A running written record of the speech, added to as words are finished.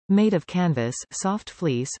Made of canvas, soft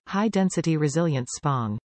fleece, high-density resilient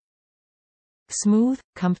spong. Smooth,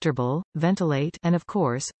 comfortable, ventilate, and of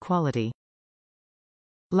course, quality.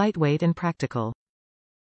 Lightweight and practical.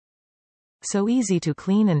 So easy to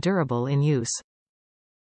clean and durable in use.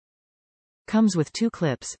 Comes with 2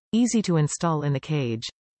 clips, easy to install in the cage.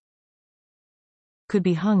 Could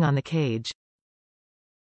be hung on the cage.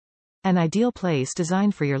 An ideal place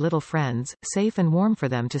designed for your little friends, safe and warm for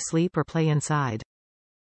them to sleep or play inside.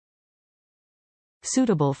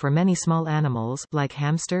 Suitable for many small animals, like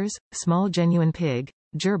hamsters, small genuine pig,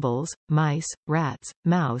 gerbils, mice, rats,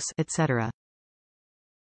 mouse, etc.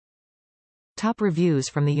 Top reviews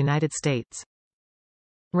from the United States.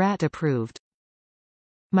 Rat approved.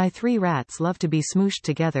 My 3 rats love to be smooshed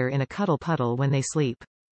together in a cuddle puddle when they sleep.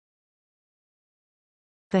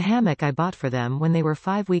 The hammock I bought for them when they were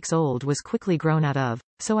 5 weeks old was quickly grown out of,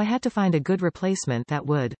 so I had to find a good replacement that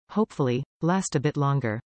would, hopefully, last a bit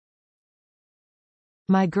longer.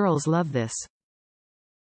 My girls love this.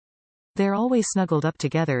 They're always snuggled up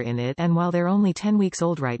together in it, and while they're only 10 weeks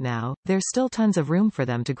old right now, there's still tons of room for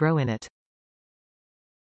them to grow in it.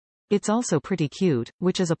 It's also pretty cute,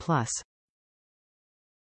 which is a plus.